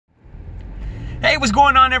Hey, what's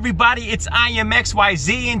going on, everybody? It's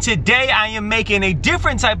IamXYZ, and today I am making a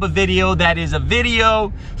different type of video that is a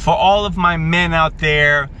video for all of my men out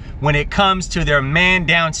there when it comes to their man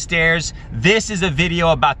downstairs. This is a video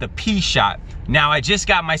about the Pshot. Now, I just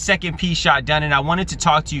got my second Pshot done, and I wanted to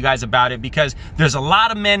talk to you guys about it because there's a lot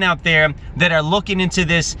of men out there that are looking into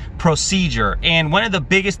this procedure. And one of the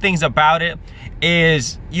biggest things about it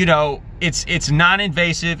is, you know, it's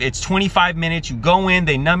non-invasive. It's 25 minutes. You go in,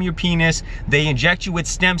 they numb your penis, they inject you with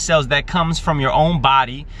stem cells that comes from your own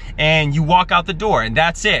body, and you walk out the door, and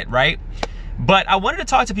that's it, right? But I wanted to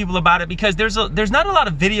talk to people about it because there's not a lot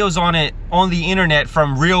of videos on it on the internet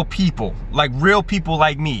from real people like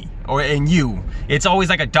me and you. It's always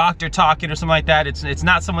like a doctor talking or something like that. It's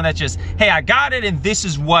not someone that's just, hey, I got it and this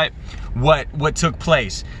is what took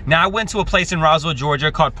place. Now, I went to a place in Roswell,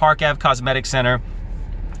 Georgia called Park Ave Cosmetic Center,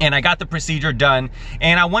 and I got the procedure done,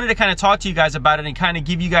 and I wanted to kind of talk to you guys about it and kind of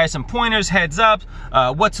give you guys some pointers, heads up,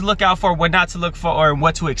 what to look out for, what not to look for, and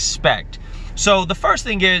what to expect. So the first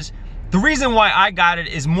thing is, the reason why I got it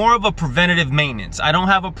is more of a preventative maintenance. I don't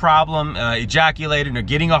have a problem ejaculating or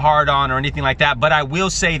getting a hard-on or anything like that, but I will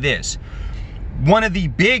say this. One of the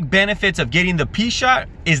big benefits of getting the Pshot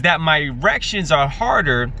is that my erections are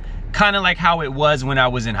harder, kind of like how it was when I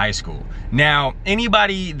was in high school. Now,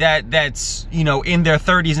 anybody that's, you know, in their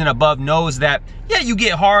 30s and above knows that, yeah, you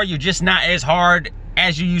get hard, you're just not as hard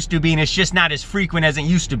as you used to be, and it's just not as frequent as it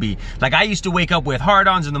used to be. Like, I used to wake up with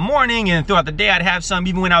hard-ons in the morning, and throughout the day I'd have some.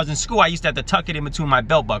 Even when I was in school, I used to have to tuck it in between my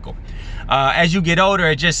belt buckle. As you get older,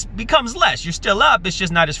 it just becomes less. You're still up, it's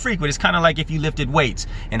just not as frequent. It's kind of like if you lifted weights.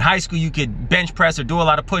 In high school, you could bench press or do a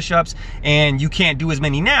lot of push-ups, and you can't do as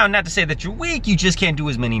many now. Not to say that you're weak, you just can't do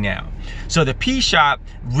as many now. So the Pshot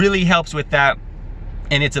really helps with that.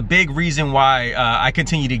 And it's a big reason why I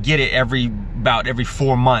continue to get it about every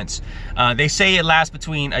 4 months. They say it lasts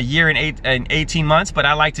between a year and 18 months, but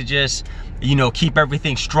I like to just, you know, keep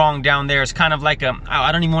everything strong down there. It's kind of like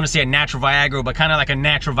I don't even want to say a natural Viagra, but kind of like a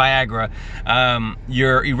natural Viagra.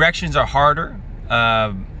 Your erections are harder.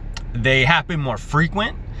 They happen more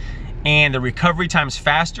frequent, and the recovery time's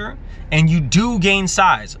faster, and you do gain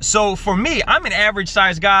size. So for me, I'm an average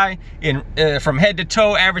size guy from head to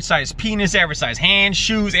toe, average size penis, average size hands,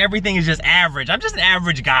 shoes, everything is just average. I'm just an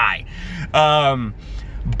average guy.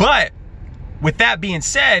 But with that being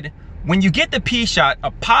said, when you get the Pshot,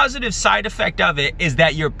 a positive side effect of it is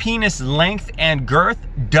that your penis length and girth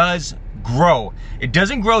does grow. It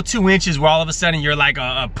doesn't grow 2 inches where all of a sudden you're like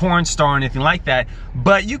a porn star or anything like that,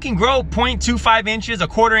 but you can grow 0.25 inches, a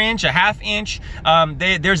quarter inch, a half inch.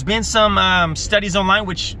 There's been some studies online,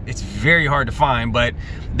 which it's very hard to find, but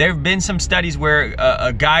there have been some studies where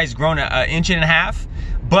a guy's grown an inch and a half,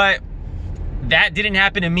 but that didn't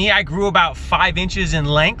happen to me. I grew about 5 inches in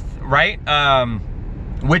length, right?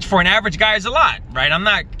 Which for an average guy is a lot, right? I'm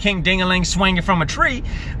not king ding-a-ling swinging from a tree,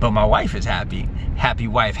 but my wife is happy. Happy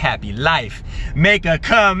wife, happy life. Make her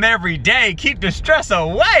come every day, keep the stress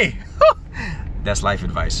away. That's life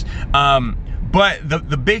advice. But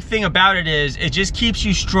the big thing about it is it just keeps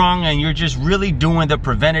you strong, and you're just really doing the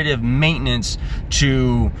preventative maintenance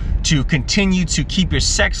to continue to keep your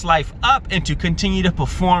sex life up and to continue to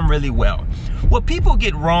perform really well. What people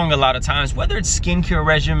get wrong a lot of times, whether it's skincare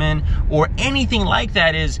regimen or anything like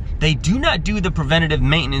that, is they do not do the preventative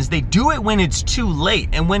maintenance. They do it when it's too late.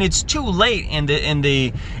 And when it's too late and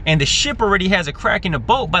the ship already has a crack in the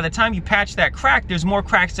boat, by the time you patch that crack, there's more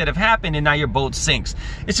cracks that have happened, and now your boat sinks.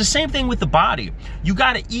 It's the same thing with the body. You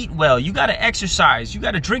got to eat well, you got to exercise, you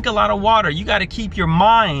got to drink a lot of water, you got to keep your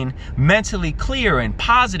mind mentally clear and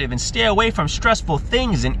positive and stay away from stressful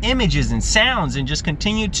things and images and sounds, and just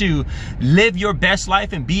continue to live your best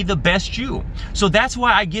life and be the best you. So that's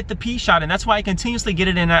why I get the Pshot, and that's why I continuously get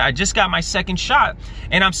it, and I just got my second shot,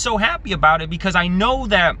 and I'm so happy about it because I know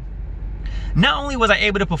that not only was I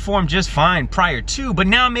able to perform just fine prior to, but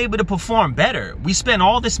now I'm able to perform better. We spend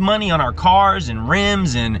all this money on our cars and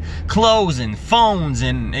rims and clothes and phones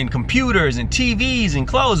and computers and TVs and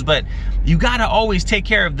clothes, but you gotta always take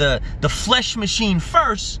care of the flesh machine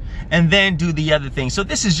first and then do the other thing. So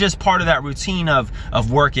this is just part of that routine of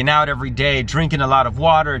working out every day, drinking a lot of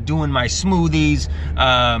water, doing my smoothies,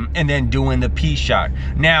 and then doing the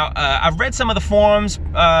Pshot. Now, I've read some of the forums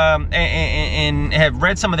and have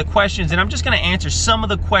read some of the questions, and I'm just gonna answer some of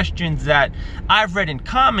the questions that I've read in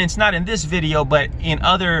comments, not in this video, but in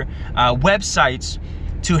other websites,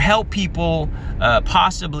 to help people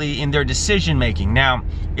possibly in their decision making. Now,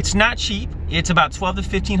 it's not cheap. It's about $1,200 to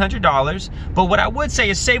 $1,500, but what I would say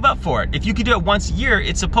is save up for it. If you could do it once a year,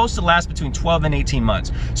 it's supposed to last between 12 and 18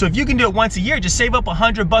 months. So if you can do it once a year, just save up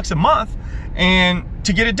 $100 a month and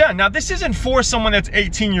to get it done. Now, this isn't for someone that's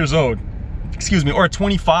 18 years old. excuse me, or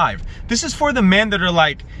 25. This is for the men that are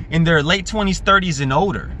like in their late 20s, 30s and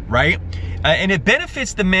older, right? And it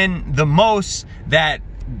benefits the men the most that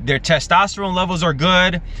their testosterone levels are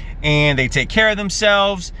good and they take care of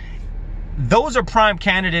themselves. Those are prime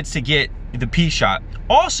candidates to get the Pshot.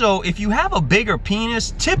 Also, if you have a bigger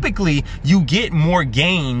penis, typically you get more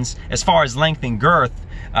gains as far as length and girth.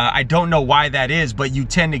 I don't know why that is, but you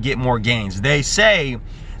tend to get more gains. They say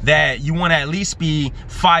that you want to at least be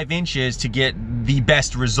 5 inches to get the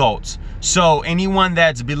best results. So anyone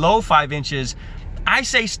that's below 5 inches, I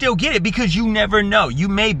say still get it, because you never know. You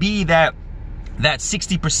may be that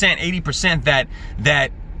 60%, 80%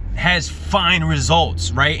 that has fine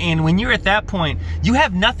results, right? And when you're at that point, you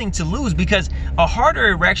have nothing to lose, because a harder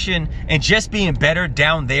erection and just being better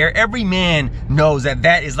down there, every man knows that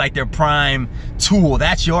that is like their prime tool.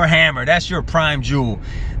 That's your hammer. That's your prime jewel.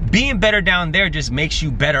 Being better down there just makes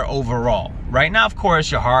you better overall, right? Now, of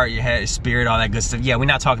course, your heart, your head, spirit, all that good stuff. Yeah, we're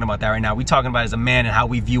not talking about that right now. We're talking about as a man and how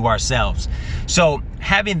we view ourselves. So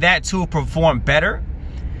having that tool perform better,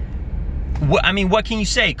 I mean, what can you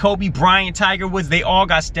say? Kobe Bryant, Tiger Woods, they all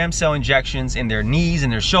got stem cell injections in their knees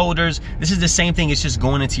and their shoulders. This is the same thing. It's just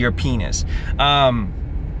going into your penis.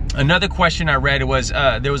 Another question I read was,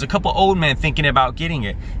 there was a couple old men thinking about getting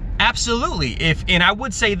it. Absolutely. And I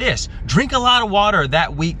would say this, drink a lot of water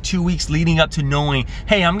that week, 2 weeks leading up to knowing,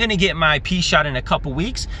 hey, I'm going to get my Pshot in a couple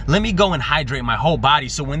weeks. Let me go and hydrate my whole body.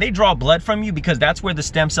 So when they draw blood from you, because that's where the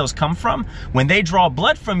stem cells come from, when they draw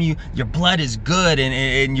blood from you, your blood is good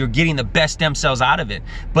and you're getting the best stem cells out of it.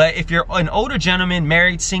 But if you're an older gentleman,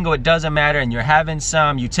 married, single, it doesn't matter, and you're having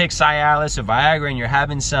some, you take Cialis or Viagra and you're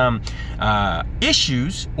having some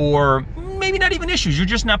issues, or maybe not even issues, you're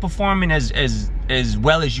just not performing as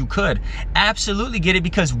well as you could, absolutely get it,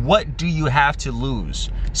 because what do you have to lose?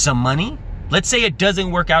 Some money? Let's say it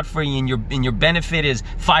doesn't work out for you and your benefit is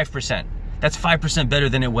 5%. That's 5% better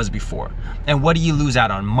than it was before. And what do you lose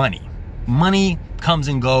out on? Money. Money comes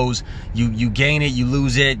and goes. You gain it, you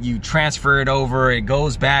lose it, you transfer it over, it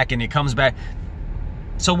goes back and it comes back.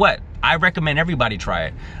 So what? I recommend everybody try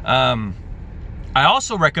it. I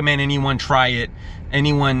also recommend anyone try it,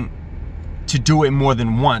 to do it more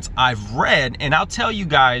than once. I've read, and I'll tell you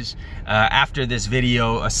guys after this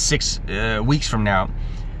video 6 weeks from now,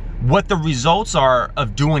 what the results are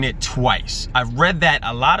of doing it twice. I've read that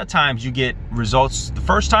a lot of times you get results the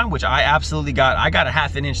first time, which I absolutely got. I got a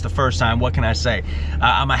 1/2 inch the first time. What can I say?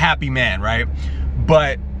 I'm a happy man, right?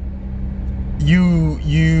 But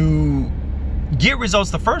you get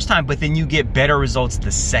results the first time, but then you get better results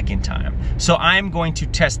the second time. So I'm going to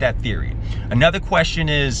test that theory. Another question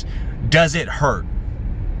is, does it hurt?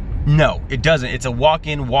 No, it doesn't. It's a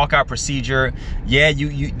walk-in, walk-out procedure. Yeah,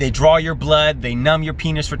 they draw your blood, they numb your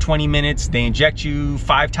penis for 20 minutes, they inject you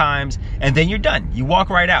 5 times, and then you're done. You walk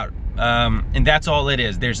right out, and that's all it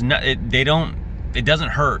is. There's no, it doesn't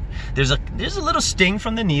hurt. There's a little sting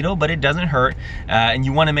from the needle, but it doesn't hurt, and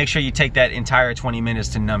you want to make sure you take that entire 20 minutes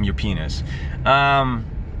to numb your penis.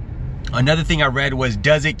 Another thing I read was,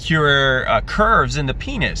 does it cure curves in the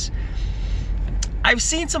penis? I've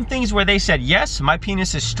seen some things where they said, yes, my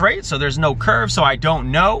penis is straight, so there's no curve, so I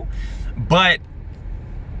don't know. But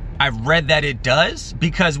I've read that it does,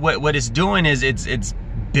 because what it's doing is it's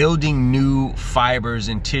building new fibers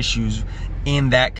and tissues in that